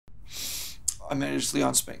I managed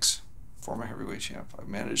Leon Spinks, former heavyweight champ. I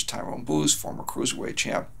managed Tyrone Booze, former cruiserweight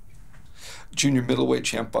champ. Junior middleweight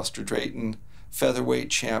champ Buster Drayton, featherweight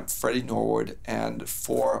champ Freddie Norwood, and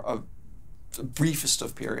for the briefest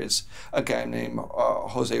of periods, a guy named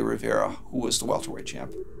José Rivera, who was the welterweight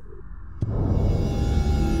champ.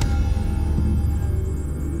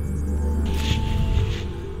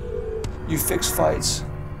 You fix fights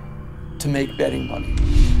to make betting money.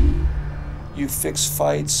 You fix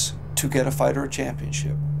fights to get a fighter a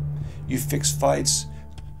championship. You fix fights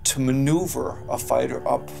to maneuver a fighter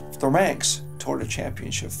up the ranks toward a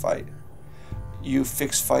championship fight. You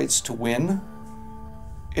fix fights to win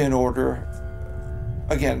in order,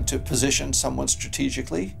 again, to position someone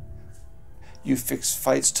strategically. You fix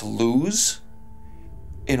fights to lose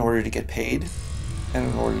in order to get paid and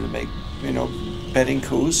in order to make, betting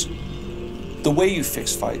coups. The way you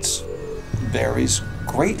fix fights varies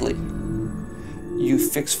greatly. You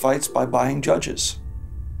fix fights by buying judges.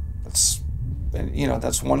 That's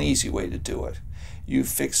one easy way to do it. You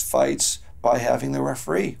fix fights by having the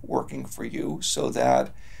referee working for you so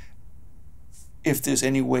that if there's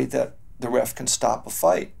any way that the ref can stop a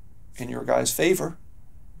fight in your guy's favor,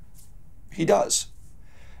 he does.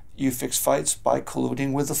 You fix fights by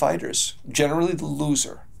colluding with the fighters, generally the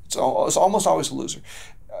loser. It's almost always a loser.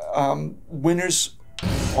 Winners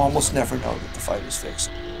almost never know that the fight is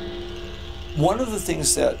fixed. One of the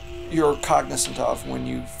things that you're cognizant of when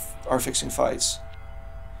you are fixing fights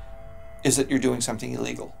is that you're doing something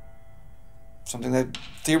illegal. Something that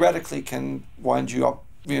theoretically can wind you up,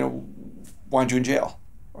 wind you in jail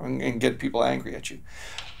and get people angry at you.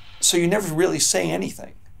 So you never really say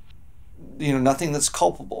anything, nothing that's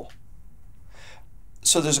culpable.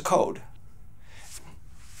 So there's a code.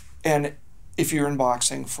 And if you're in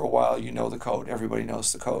boxing for a while, you know the code. Everybody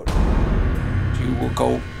knows the code. You will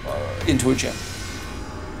go into a gym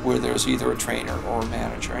where there's either a trainer or a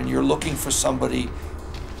manager, and you're looking for somebody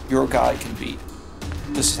your guy can beat.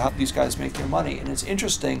 This is how these guys make their money. And it's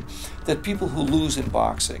interesting that people who lose in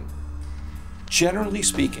boxing, generally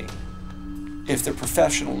speaking, if they're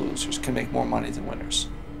professional losers, can make more money than winners.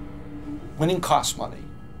 Winning costs money.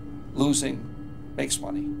 Losing makes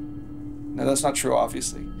money. Now, that's not true,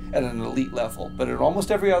 obviously, at an elite level, but at almost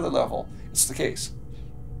every other level, it's the case.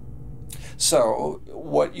 So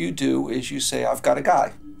what you do is you say, I've got a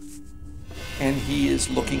guy, and he is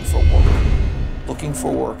looking for work. Looking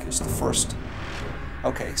for work is the first.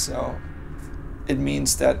 Okay, so it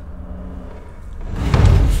means that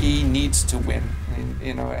he needs to win,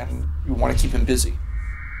 and you want to keep him busy.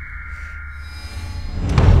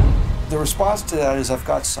 The response to that is, I've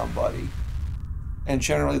got somebody. And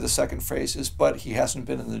generally the second phrase is, but he hasn't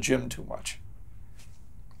been in the gym too much.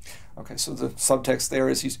 Okay, so the subtext there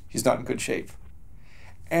is he's not in good shape.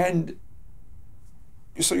 And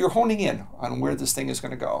so you're honing in on where this thing is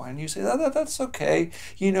going to go. And you say, that's okay.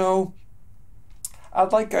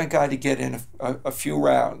 I'd like a guy to get in a few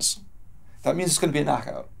rounds. That means it's going to be a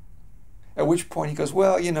knockout. At which point he goes,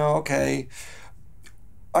 well, okay,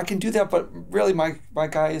 I can do that, but really my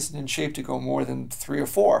guy isn't in shape to go more than 3 or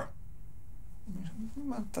 4.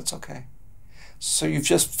 That's okay. So you've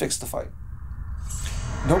just fixed the fight.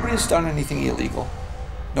 Nobody's done anything illegal.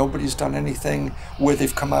 Nobody's done anything where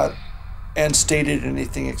they've come out and stated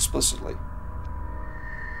anything explicitly.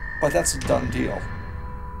 But that's a done deal.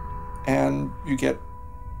 And you get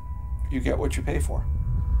what you pay for.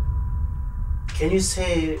 Can you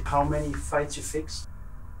say how many fights you fixed?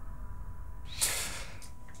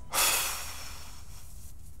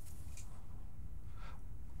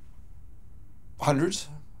 Hundreds.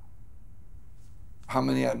 How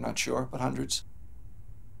many, I'm not sure, but hundreds.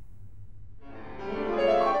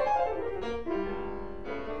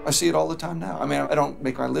 I see it all the time now. I mean, I don't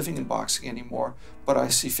make my living in boxing anymore, but I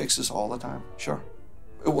see fixes all the time, sure.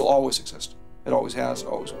 It will always exist. It always has,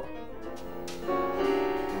 always will.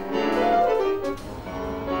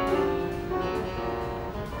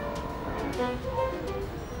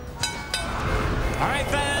 All right,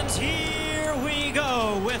 fans, here we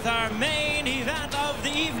go with our main event of the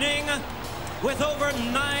evening. With over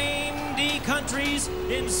 90 countries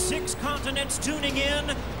in 6 continents tuning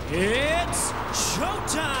in, it's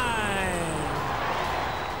showtime!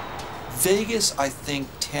 Vegas, I think,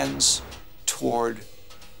 tends toward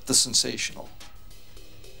the sensational.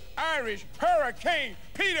 Irish Hurricane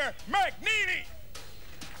Peter McNeeley!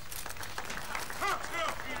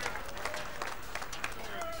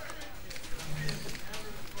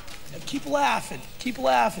 Keep laughing, keep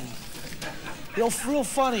laughing. Real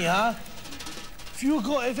funny, huh?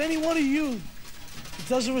 If any one of you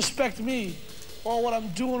doesn't respect me or what I'm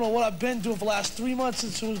doing or what I've been doing for the last 3 months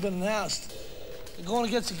since it was been announced, and going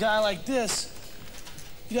against a guy like this,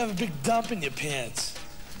 You'd have a big dump in your pants.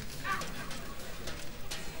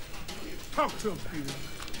 Talk to him, Peter.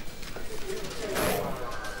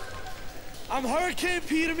 I'm Hurricane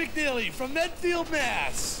Peter McNeeley from Medfield,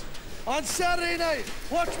 Mass. On Saturday night,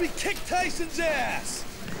 watch me kick Tyson's ass.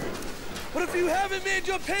 But if you haven't made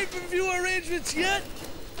your pay-per-view arrangements yet,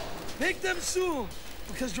 make them soon.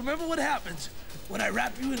 Because remember what happens when I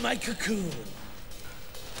wrap you in my cocoon.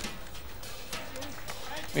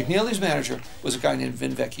 McNeely's manager was a guy named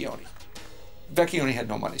Vin Vecchione. Vecchione had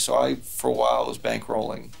no money, so I, for a while, was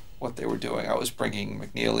bankrolling what they were doing. I was bringing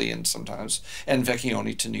McNeely and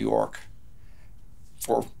Vecchione to New York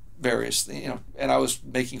for various things, and I was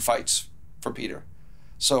making fights for Peter.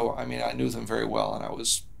 So, I mean, I knew them very well, and I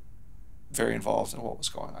was very involved in what was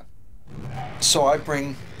going on. So I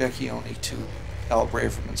bring Vecchione to Al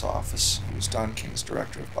Braverman's office, who's Don King's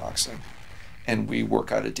director of boxing, and we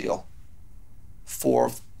work out a deal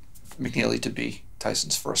for McNeely to be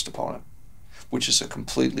Tyson's first opponent, which is a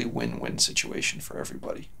completely win-win situation for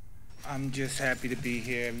everybody. I'm just happy to be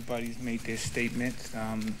here. Everybody's made their statements.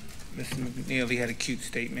 Mr. McNeely had a cute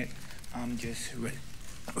statement. I'm just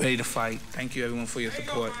ready to fight. Thank you, everyone, for your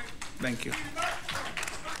support. Thank you.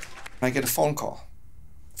 I get a phone call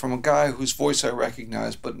from a guy whose voice I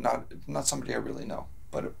recognize, but not somebody I really know.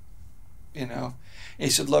 But, and he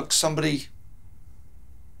said, look, somebody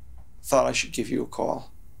thought I should give you a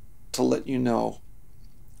call to let you know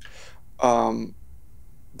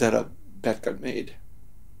that a bet got made,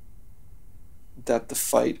 that the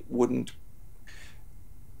fight wouldn't.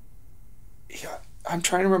 Yeah, I'm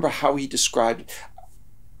trying to remember how he described it.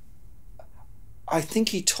 I think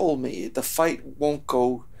he told me the fight won't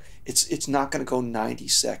go. It's not going to go 90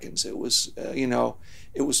 seconds. It was it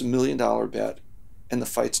was $1 million bet, and the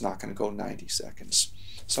fight's not going to go 90 seconds.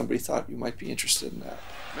 Somebody thought you might be interested in that.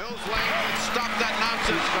 Mills Lane stopped that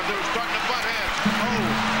nonsense because they were starting to butt heads. Oh,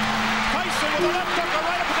 Tyson with a left hook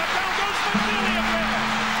right up and down goes McNeely again.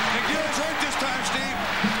 McNeely's hurt this time, Steve.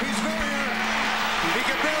 He's very hurt. He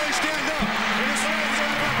can barely stand up. In his fight, he's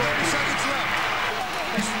only got 30 seconds left.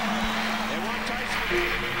 They want Tyson.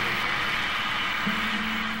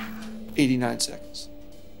 89 seconds.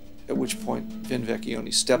 At which point, Vin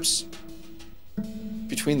Vecchione steps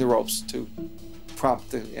between the ropes to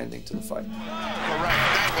prompt the ending to the fight. Correct.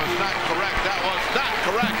 That was not correct. That was not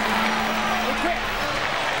correct. He quit.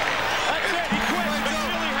 That's it. He quit.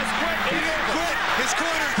 McNeely has quit. He didn't quit. His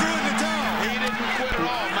corner threw in the towel. He didn't quit at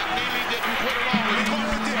all. McNeely didn't quit at all. His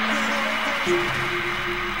corner didn't quit at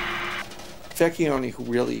all. Vecchione, who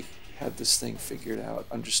really had this thing figured out,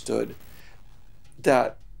 understood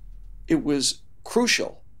that it was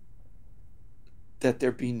crucial that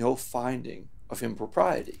there be no finding of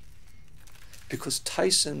impropriety, because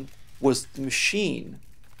Tyson was the machine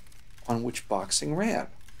on which boxing ran.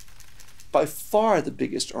 By far the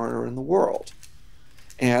biggest earner in the world.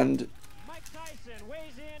 And,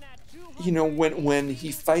 when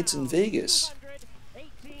he fights in Vegas,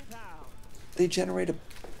 they generate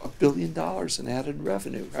 $1 billion in added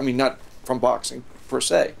revenue. I mean, not from boxing per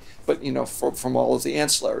se, but, from all of the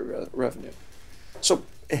ancillary revenue. So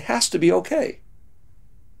it has to be okay.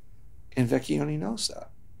 And Vecchione knows that.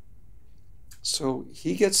 So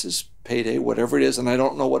he gets his payday, whatever it is, and I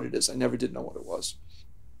don't know what it is. I never did know what it was.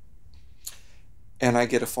 And I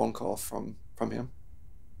get a phone call from him.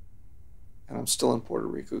 And I'm still in Puerto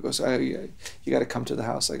Rico. He goes, you got to come to the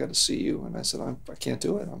house. I got to see you. And I said, I can't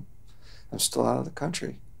do it. I'm still out of the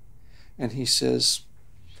country. And he says,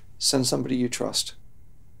 send somebody you trust.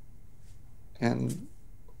 And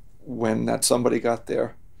when that somebody got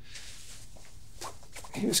there,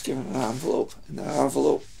 he was given an envelope, and that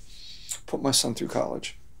envelope put my son through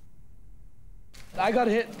college. I got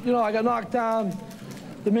hit, I got knocked down.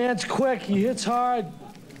 The man's quick, he hits hard.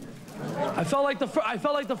 I felt like the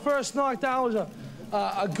first knockdown was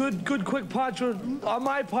a good quick punch. On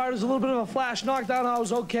my part, it was a little bit of a flash knockdown. I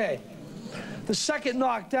was okay. The second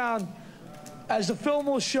knockdown, as the film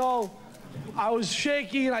will show, I was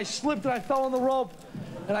shaky and I slipped and I fell on the rope.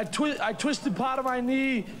 And I twisted part of my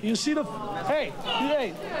knee. You see the, hey,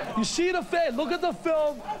 you see the face. Look at the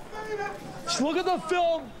film. Just look at the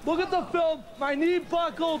film. Look at the film. My knee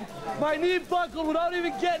buckled. My knee buckled without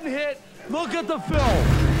even getting hit. Look at the film.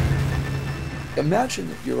 Imagine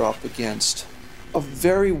that you're up against a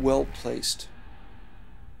very well-placed,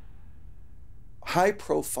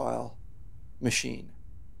 high-profile machine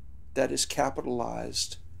that is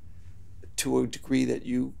capitalized to a degree that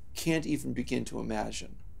you can't even begin to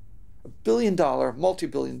imagine. $1 billion,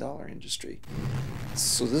 multi-billion-dollar industry.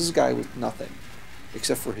 So this is a guy with nothing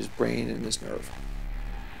except for his brain and his nerve.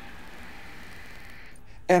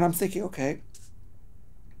 And I'm thinking, okay,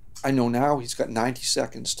 I know now he's got 90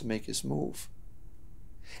 seconds to make his move.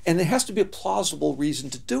 And there has to be a plausible reason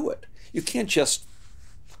to do it. You can't just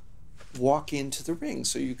walk into the ring.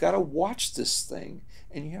 So you got to watch this thing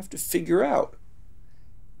and you have to figure out,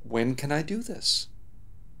 when can I do this?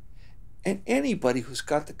 And anybody who's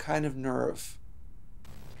got the kind of nerve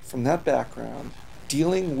from that background,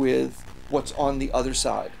 dealing with what's on the other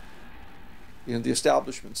side, you know, the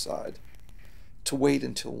establishment side, to wait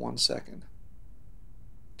until 1 second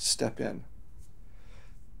to step in.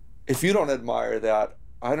 If you don't admire that,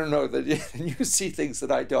 I don't know that you see things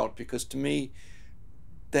that I don't, because to me,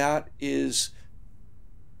 that is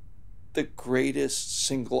the greatest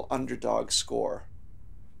single underdog score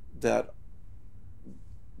that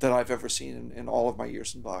I've ever seen in all of my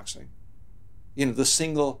years in boxing. You know, the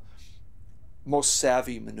single most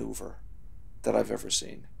savvy maneuver that I've ever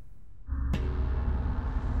seen.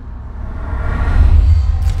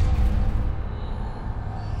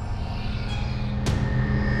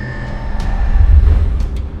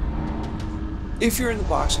 If you're in the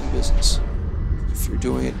boxing business, if you're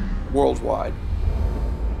doing it worldwide,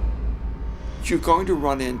 you're going to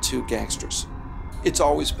run into gangsters. It's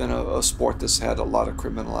always been a sport that's had a lot of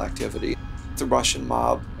criminal activity. The Russian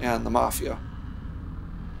mob and the mafia.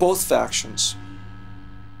 Both factions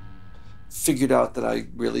figured out that I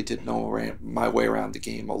really did know my way around the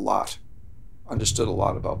game a lot, understood a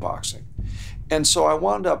lot about boxing. And so I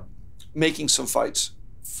wound up making some fights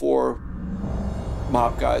for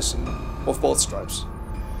mob guys of both stripes.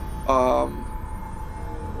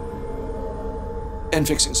 And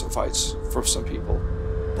fixing some fights for some people.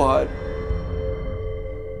 But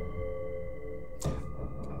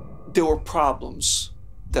there were problems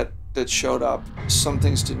that showed up. Some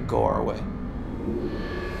things didn't go our way.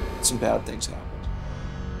 Some bad things happened.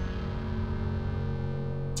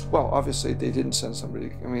 Well, obviously they didn't send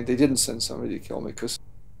somebody, they didn't send somebody to kill me, because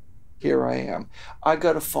here I am. I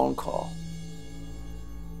got a phone call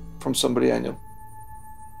from somebody I knew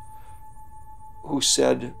who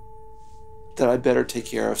said that I better take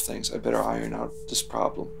care of things. I better iron out this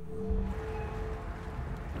problem.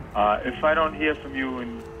 If I don't hear from you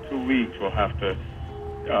in 2 weeks, we'll have to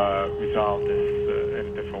resolve this in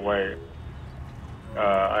a different way.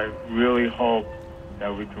 I really hope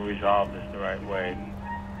that we can resolve this the right way.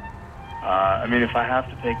 If I have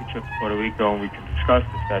to take a trip to Puerto Rico and we can discuss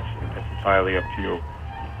this, that's entirely up to you.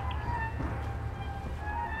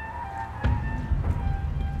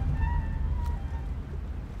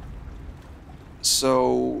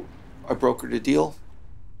 So I brokered a deal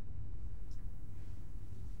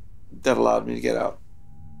that allowed me to get out.